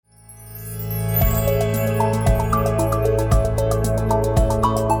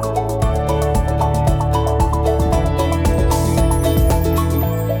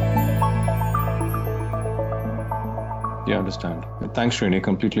Thanks, Srini.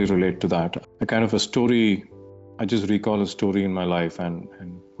 Completely relate to that. A kind of a story, I just recall a story in my life and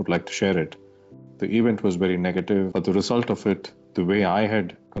would like to share it. The event was very negative, but the result of it, the way I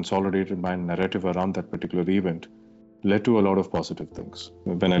had consolidated my narrative around that particular event, led to a lot of positive things.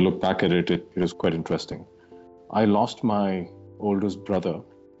 When I look back at it, it was quite interesting. I lost my oldest brother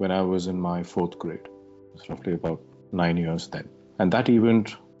when I was in my fourth grade. It was roughly about 9 years then. And that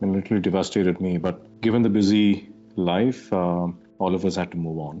event literally devastated me. But given the busy life, all of us had to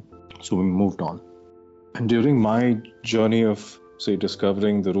move on. So we moved on. And during my journey of, say,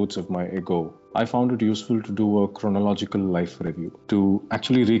 discovering the roots of my ego, I found it useful to do a chronological life review, to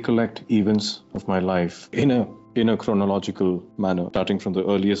actually recollect events of my life in a chronological manner, starting from the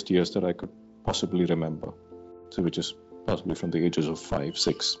earliest years that I could possibly remember. So which is possibly from the ages of 5,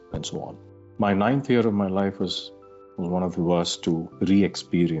 6, and so on. My ninth year of my life was one of the worst to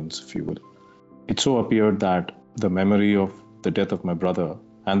re-experience, if you will. It so appeared that the memory of the death of my brother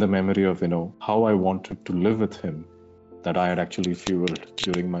and the memory of, how I wanted to live with him that I had actually fueled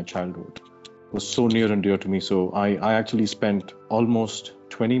during my childhood was so near and dear to me. So I actually spent almost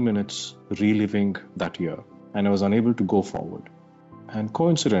 20 minutes reliving that year, and I was unable to go forward. And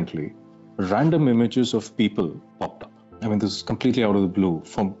coincidentally, random images of people popped up. I mean, this is completely out of the blue.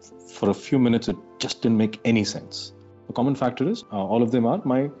 For a few minutes, it just didn't make any sense. The common factor is all of them are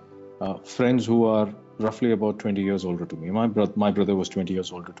my friends who are roughly about 20 years older to me. My brother was 20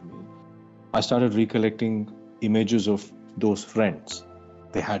 years older to me. I started recollecting images of those friends.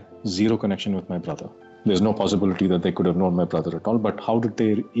 They had zero connection with my brother. There's no possibility that they could have known my brother at all, but how did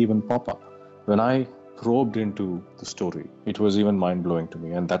they even pop up? When I probed into the story, it was even mind-blowing to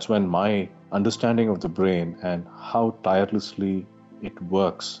me. And that's when my understanding of the brain and how tirelessly it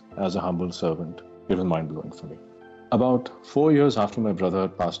works as a humble servant, it was mind-blowing for me. About 4 years after my brother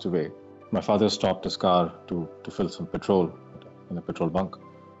had passed away, my father stopped his car to fill some petrol in a petrol bunk.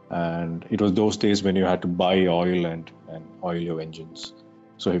 And it was those days when you had to buy oil and oil your engines.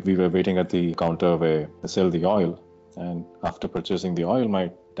 So if we were waiting at the counter where they sell the oil, and after purchasing the oil,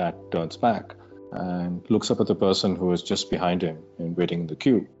 my dad turns back and looks up at the person who is just behind him and waiting in the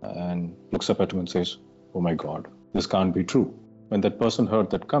queue, and looks up at him and says, "Oh my God, this can't be true." When that person heard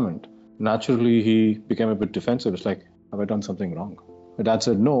that comment, naturally he became a bit defensive. It's like, have I done something wrong? My dad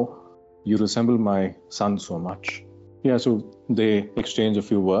said, "No, you resemble my son so much." Yeah, so they exchanged a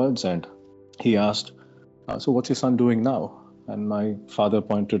few words, and he asked, "So what's your son doing now?" And my father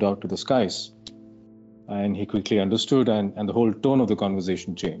pointed out to the skies, and he quickly understood, and the whole tone of the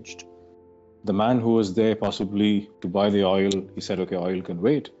conversation changed. The man who was there possibly to buy the oil, he said, "Okay, oil can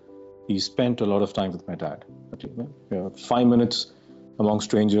wait." He spent a lot of time with my dad. 5 minutes among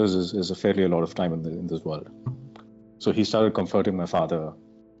strangers is a fairly a lot of time in this world. So he started comforting my father.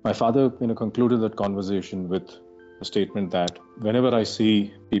 My father, concluded that conversation with a statement that whenever I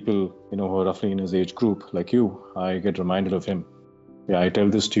see people, who are roughly in his age group, like you, I get reminded of him. Yeah, I tell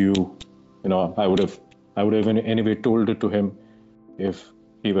this to you, I would have anyway told it to him if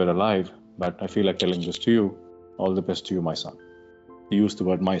he were alive, but I feel like telling this to you. All the best to you, my son. He used the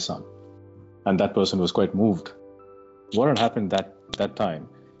word "my son." And that person was quite moved. What had happened that time,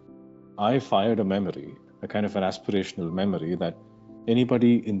 I fired a memory, a kind of an aspirational memory that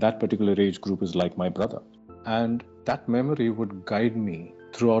anybody in that particular age group is like my brother. And that memory would guide me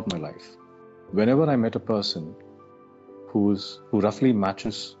throughout my life. Whenever I met a person who roughly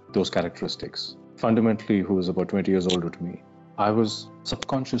matches those characteristics, fundamentally who is about 20 years older to me, I was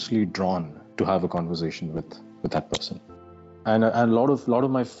subconsciously drawn to have a conversation with that person. And a lot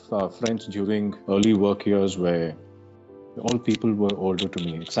of my friends during early work years were all people were older to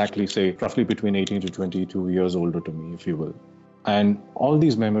me, exactly, say, roughly between 18 to 22 years older to me, if you will. And all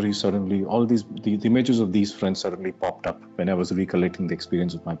these memories suddenly, the images of these friends suddenly popped up when I was recollecting the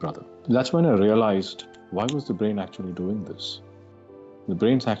experience of my brother. That's when I realized, why was the brain actually doing this? The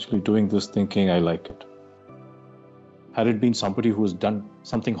brain's actually doing this thinking I like it. Had it been somebody who has done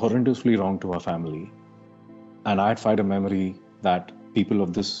something horrendously wrong to our family, and I had fired a memory that people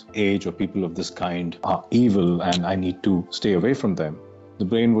of this age or people of this kind are evil and I need to stay away from them, the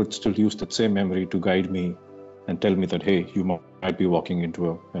brain would still use that same memory to guide me and tell me that, hey, you might be walking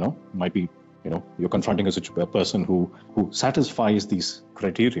into you're confronting a person who satisfies these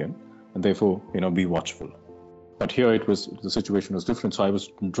criterion, and therefore, be watchful. But here the situation was different. So I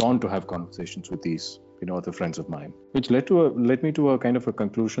was drawn to have conversations with these, other friends of mine, which led me to a kind of a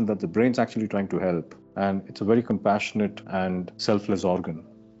conclusion that the brain's actually trying to help. And it's a very compassionate and selfless organ.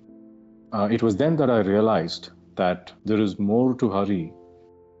 It was then that I realized that there is more to hurry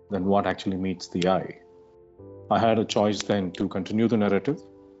than what actually meets the eye. I had a choice then to continue the narrative,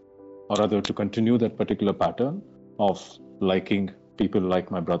 or rather to continue that particular pattern of liking people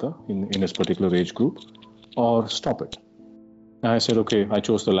like my brother in his particular age group, or stop it. And I said, okay, I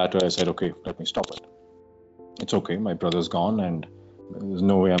chose the latter. I said, okay, let me stop it. It's okay, my brother's gone, and there's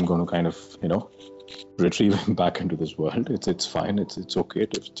no way I'm going to kind of, retrieve him back into this world. It's fine. It's okay.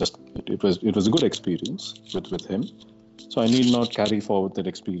 It was a good experience with him. So I need not carry forward that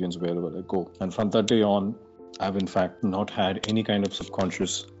experience wherever I go. And from that day on, I've in fact not had any kind of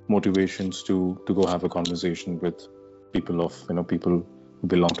subconscious motivations to go have a conversation with people people who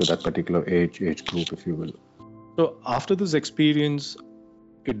belong to that particular age group, if you will. So after this experience,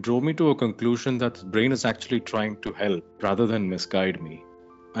 it drove me to a conclusion that the brain is actually trying to help rather than misguide me.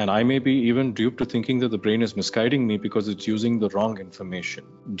 And I may be even duped to thinking that the brain is misguiding me because it's using the wrong information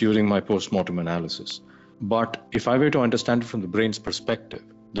during my post-mortem analysis. But if I were to understand it from the brain's perspective,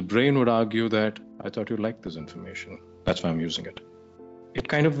 the brain would argue that I thought you liked this information. That's why I'm using it. It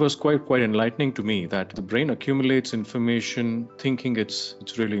kind of was quite enlightening to me that the brain accumulates information thinking it's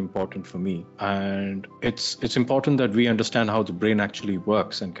really important for me. And it's important that we understand how the brain actually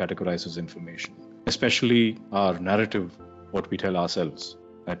works and categorizes information, especially our narrative, what we tell ourselves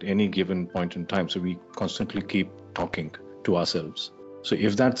at any given point in time. So we constantly keep talking to ourselves. So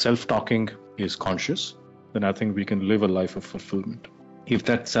if that self-talking is conscious, then I think we can live a life of fulfillment. If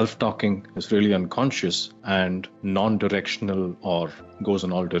that self-talking is really unconscious and non-directional or goes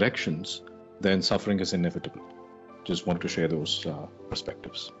in all directions, then suffering is inevitable. Just want to share those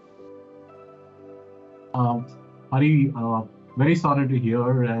perspectives. Hari, very sorry to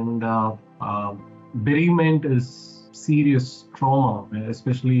hear, and bereavement is serious trauma,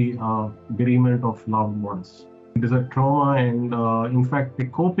 especially bereavement of loved ones. It is a trauma, and in fact, the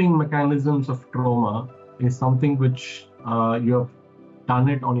coping mechanisms of trauma is something which you have done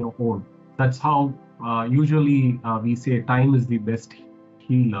it on your own. That's how usually we say time is the best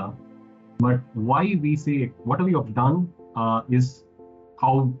healer. But why we say whatever you have done is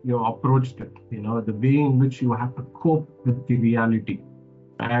how you approached it, the way in which you have to cope with the reality.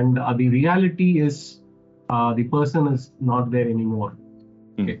 And the reality is the person is not there anymore.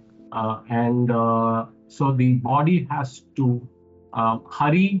 Okay. So the body has to,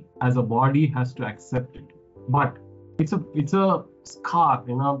 Hari as a body has to accept it. But it's a scar,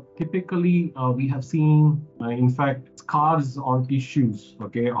 typically we have seen, in fact, scars on tissues,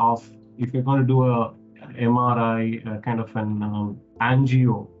 okay, of if you're going to do a MRI, kind of an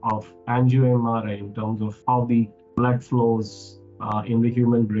angio MRI in terms of how the blood flows in the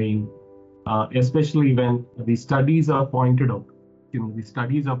human brain, especially when the studies are pointed out.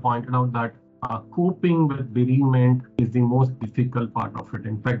 That coping with bereavement is the most difficult part of it.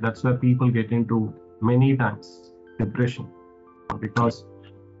 In fact, that's where people get into many times depression, because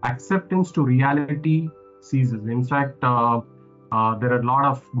acceptance to reality ceases. In fact, there are a lot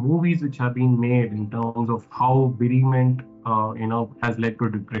of movies which have been made in terms of how bereavement, has led to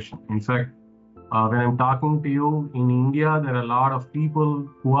depression. In fact, when I'm talking to you, in India, there are a lot of people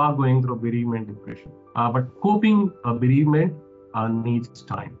who are going through bereavement depression. But coping bereavement needs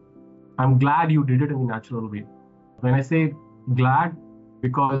time. I'm glad you did it in a natural way. When I say glad,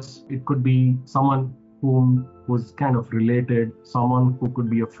 because it could be someone whom was kind of related, someone who could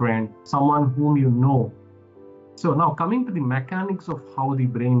be a friend, someone whom you know. So now coming to the mechanics of how the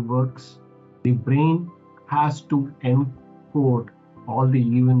brain works, the brain has to encode all the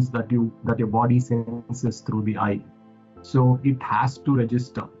events that your body senses through the eye. So it has to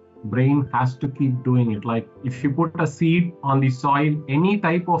register. Brain has to keep doing it. Like if you put a seed on the soil, any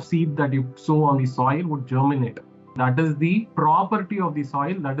type of seed that you sow on the soil would germinate. That is the property of the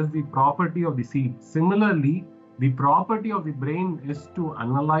soil. That is the property of the seed. Similarly, the property of the brain is to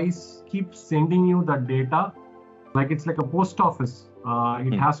analyze, keep sending you that data. Like it's like a post office.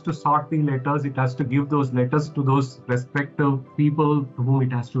 It has to sort the letters. It has to give those letters to those respective people to whom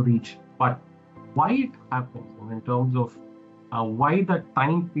it has to reach. But why it happens in terms of why that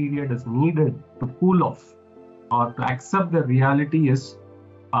time period is needed to cool off or to accept the reality is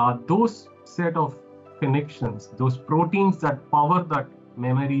those set of connections, those proteins that power that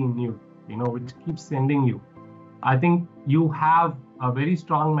memory in you, which keeps sending you. I think you have a very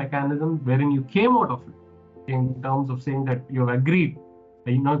strong mechanism wherein you came out of it in terms of saying that you have agreed.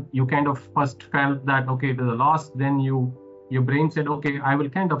 You kind of first felt that, okay, there's a loss. Then your brain said, okay, I will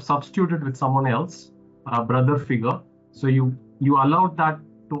kind of substitute it with someone else, a brother figure. So you allowed that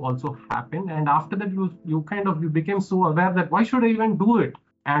to also happen. And after that, you became so aware that why should I even do it?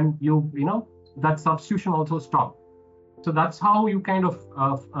 And that substitution also stopped. So that's how you kind of,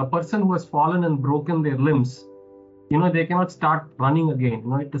 a person who has fallen and broken their limbs, they cannot start running again.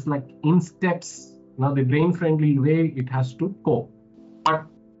 It is like in steps. The brain-friendly way it has to cope. But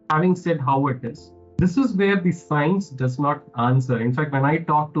having said how it is, This is where the science does not answer. In fact, when I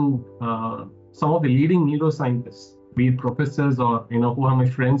talk to some of the leading neuroscientists, be it professors or who are my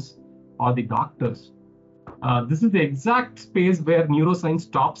friends or the doctors, this is the exact space where neuroscience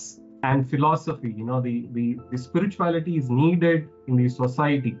stops and philosophy, the spirituality is needed in the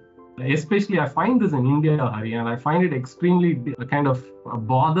society. Especially, I find this in India, Hari, and I find it extremely kind of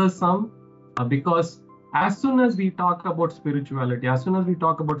bothersome because as soon as we talk about spirituality, as soon as we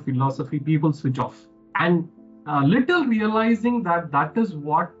talk about philosophy, people switch off. And little realizing that that is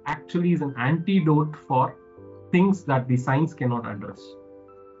what actually is an antidote for things that the science cannot address.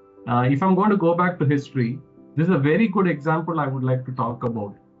 If I'm going to go back to history, this is a very good example I would like to talk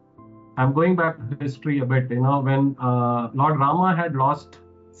about. I'm going back to history a bit. When Lord Rama had lost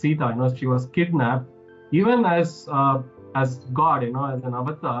Sita, she was kidnapped. Even as God, as an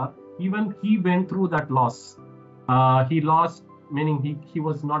avatar, even he went through that loss. He lost, meaning he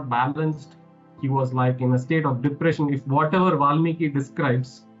was not balanced. He was like in a state of depression. If whatever Valmiki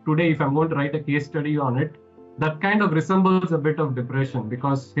describes today, if I'm going to write a case study on it, that kind of resembles a bit of depression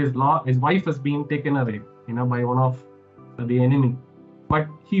because his wife has been taken away, by one of the enemy. But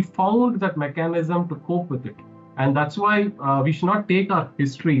he found that mechanism to cope with it. And that's why we should not take our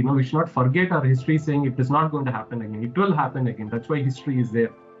history, we should not forget our history saying it is not going to happen again. It will happen again. That's why history is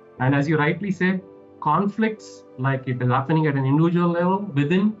there. And as you rightly said, conflicts, like it is happening at an individual level,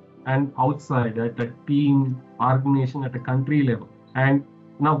 within and outside, at a team, organization, at a country level. And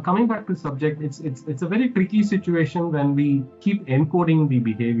now coming back to the subject, it's a very tricky situation when we keep encoding the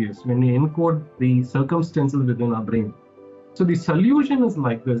behaviors, when we encode the circumstances within our brain. So the solution is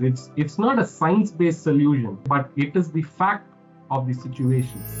like this. It's not a science-based solution, but it is the fact of the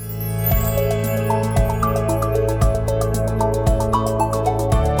situation.